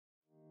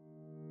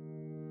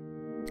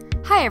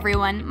Hi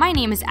everyone, my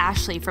name is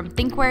Ashley from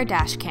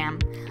thinkware.cam.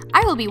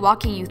 I will be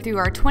walking you through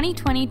our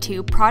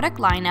 2022 product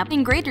lineup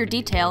in greater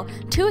detail,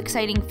 two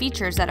exciting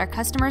features that our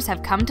customers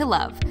have come to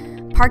love,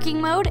 Parking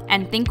Mode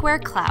and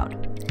Thinkware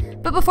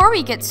Cloud. But before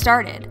we get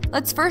started,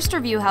 let's first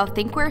review how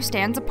Thinkware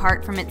stands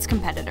apart from its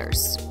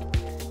competitors.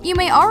 You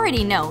may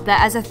already know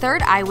that as a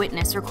third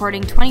eyewitness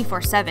recording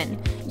 24/7,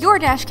 your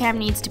dashcam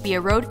needs to be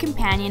a road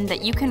companion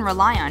that you can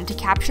rely on to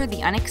capture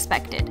the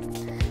unexpected.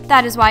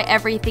 That is why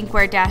every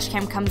Thinkware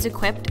dashcam comes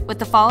equipped with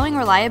the following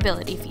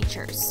reliability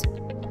features.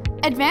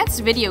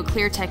 Advanced Video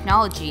Clear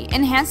technology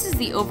enhances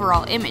the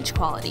overall image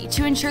quality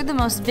to ensure the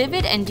most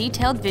vivid and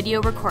detailed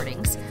video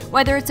recordings,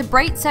 whether it's a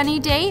bright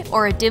sunny day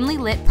or a dimly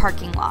lit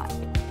parking lot.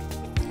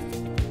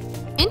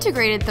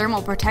 Integrated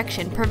thermal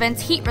protection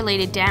prevents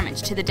heat-related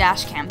damage to the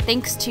dashcam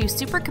thanks to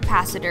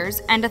supercapacitors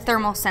and a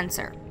thermal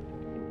sensor.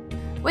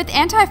 With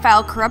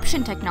anti-file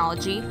corruption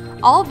technology,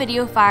 all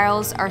video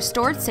files are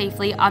stored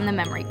safely on the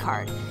memory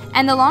card,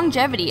 and the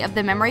longevity of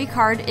the memory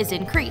card is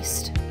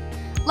increased.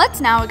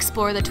 Let's now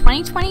explore the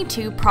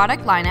 2022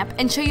 product lineup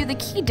and show you the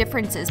key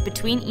differences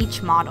between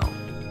each model.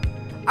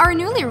 Our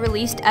newly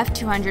released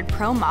F200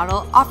 Pro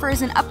model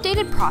offers an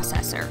updated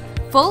processor,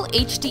 full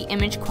HD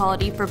image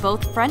quality for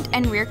both front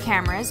and rear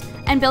cameras,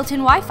 and built-in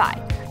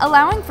Wi-Fi,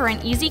 allowing for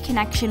an easy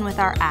connection with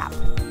our app.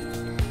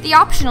 The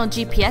optional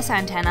GPS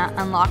antenna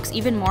unlocks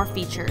even more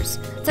features,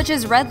 such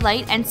as red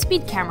light and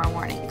speed camera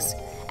warnings,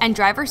 and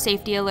driver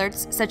safety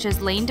alerts such as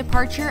lane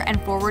departure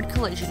and forward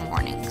collision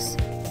warnings.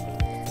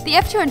 The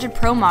F200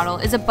 Pro model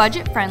is a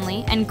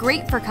budget-friendly and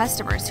great for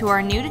customers who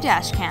are new to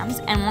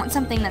dashcams and want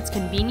something that's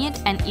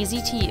convenient and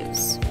easy to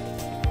use.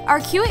 Our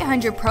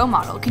Q800 Pro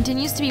model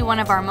continues to be one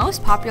of our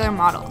most popular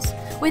models.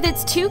 With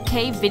its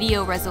 2K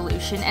video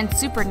resolution and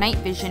super night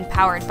vision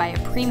powered by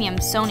a premium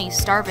Sony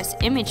Starvis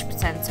image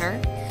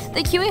sensor,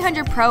 the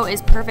Q800 Pro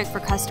is perfect for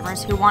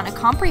customers who want a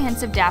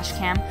comprehensive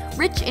dashcam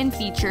rich in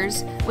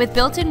features with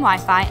built-in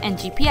Wi-Fi and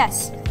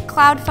GPS,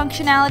 cloud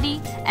functionality,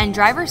 and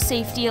driver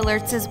safety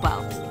alerts as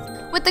well.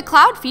 With the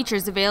cloud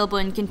features available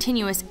in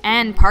continuous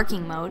and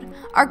parking mode,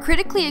 our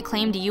critically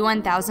acclaimed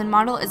U1000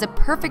 model is a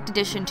perfect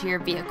addition to your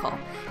vehicle,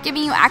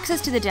 giving you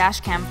access to the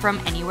dashcam from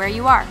anywhere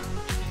you are.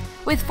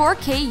 With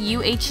 4K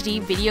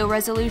UHD video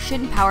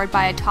resolution powered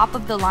by a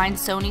top-of-the-line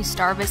Sony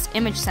Starvis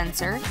image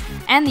sensor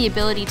and the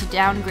ability to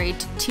downgrade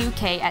to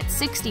 2K at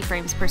 60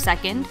 frames per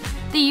second,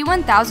 the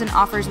U1000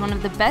 offers one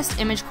of the best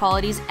image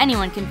qualities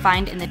anyone can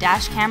find in the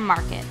dashcam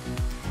market.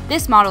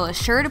 This model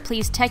is sure to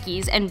please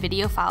techies and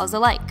videophiles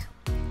alike.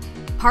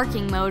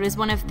 Parking Mode is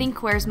one of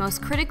Thinkware's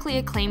most critically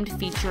acclaimed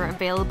feature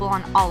available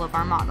on all of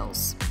our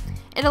models.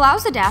 It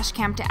allows the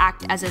dashcam to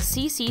act as a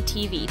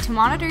CCTV to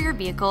monitor your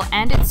vehicle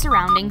and its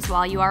surroundings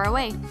while you are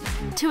away.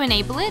 To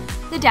enable it,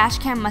 the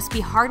dashcam must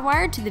be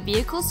hardwired to the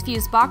vehicle's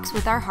fuse box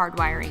with our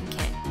hardwiring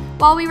kit.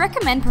 While we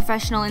recommend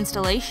professional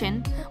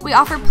installation, we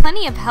offer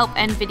plenty of help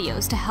and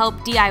videos to help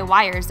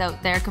DIYers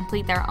out there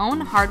complete their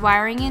own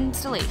hardwiring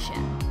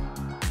installation.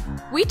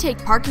 We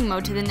take Parking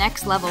Mode to the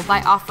next level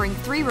by offering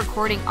 3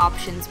 recording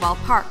options while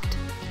parked.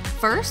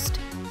 First,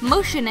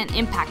 motion and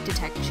impact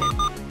detection.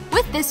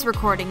 With this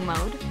recording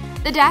mode,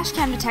 the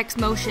dashcam detects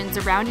motions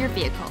around your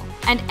vehicle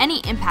and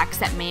any impacts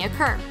that may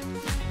occur.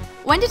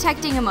 When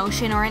detecting a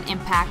motion or an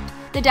impact,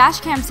 the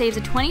dashcam saves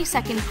a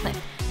 20-second clip,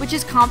 which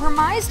is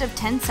comprised of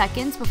 10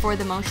 seconds before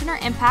the motion or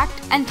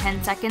impact and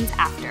 10 seconds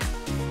after.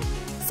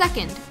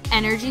 Second,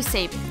 energy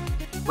saving.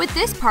 With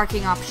this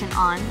parking option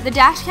on, the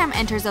dashcam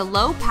enters a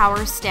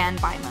low-power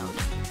standby mode.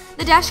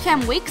 The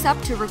dashcam wakes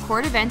up to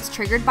record events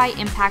triggered by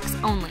impacts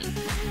only.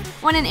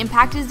 When an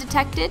impact is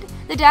detected,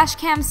 the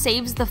dashcam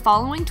saves the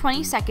following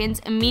 20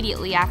 seconds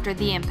immediately after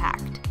the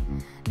impact.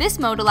 This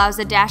mode allows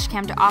the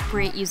dashcam to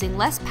operate using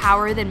less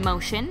power than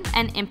motion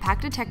and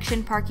impact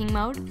detection parking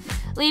mode,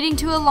 leading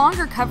to a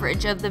longer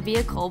coverage of the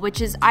vehicle, which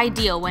is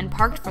ideal when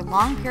parked for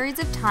long periods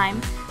of time,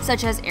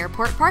 such as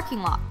airport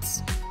parking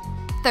lots.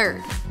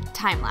 Third,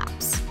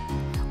 time-lapse.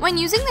 When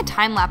using the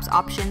time-lapse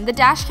option, the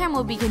dashcam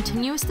will be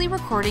continuously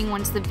recording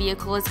once the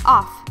vehicle is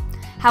off.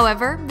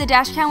 However, the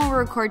dashcam will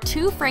record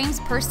 2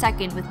 frames per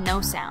second with no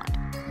sound.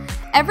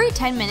 Every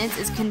 10 minutes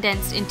is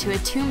condensed into a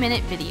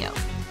 2-minute video.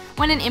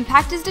 When an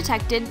impact is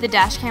detected, the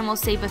dashcam will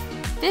save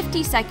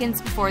 50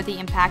 seconds before the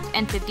impact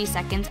and 50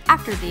 seconds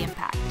after the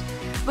impact,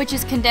 which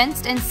is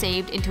condensed and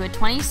saved into a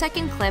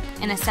 20-second clip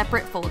in a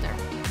separate folder.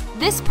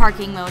 This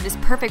parking mode is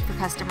perfect for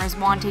customers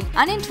wanting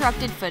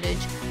uninterrupted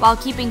footage while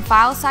keeping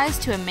file size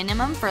to a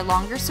minimum for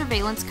longer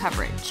surveillance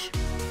coverage.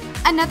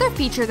 Another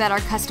feature that our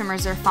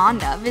customers are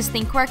fond of is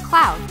Thinkware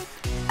Cloud.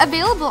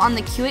 Available on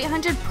the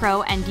Q800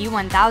 Pro and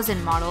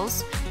U1000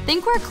 models,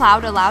 Thinkware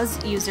Cloud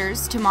allows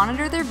users to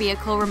monitor their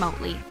vehicle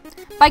remotely.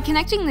 By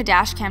connecting the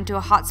dashcam to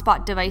a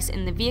hotspot device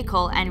in the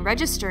vehicle and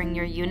registering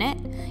your unit,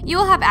 you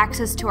will have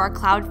access to our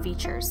cloud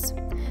features.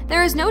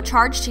 There is no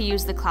charge to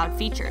use the cloud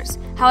features,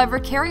 however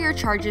carrier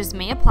charges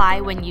may apply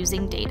when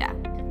using data.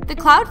 The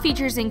cloud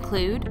features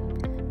include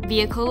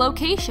vehicle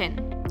location,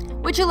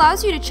 which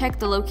allows you to check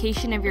the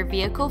location of your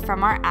vehicle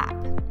from our app,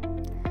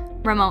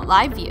 remote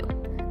live view,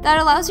 that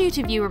allows you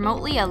to view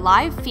remotely a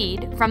live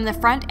feed from the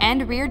front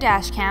and rear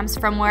dash cams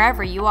from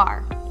wherever you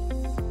are.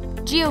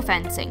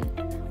 Geofencing,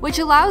 which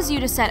allows you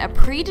to set a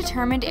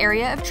predetermined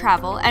area of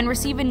travel and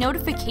receive a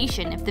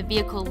notification if the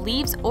vehicle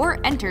leaves or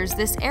enters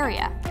this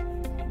area.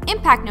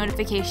 Impact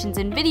notifications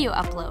and video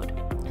upload.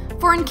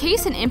 For in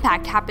case an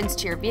impact happens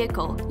to your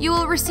vehicle, you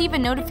will receive a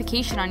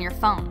notification on your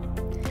phone.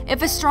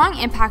 If a strong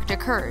impact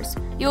occurs,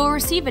 you will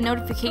receive a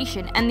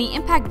notification and the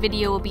impact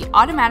video will be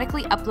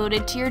automatically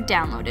uploaded to your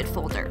downloaded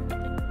folder.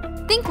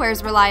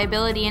 Thinkware's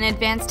reliability and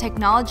advanced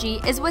technology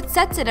is what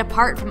sets it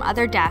apart from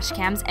other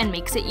dashcams and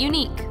makes it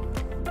unique.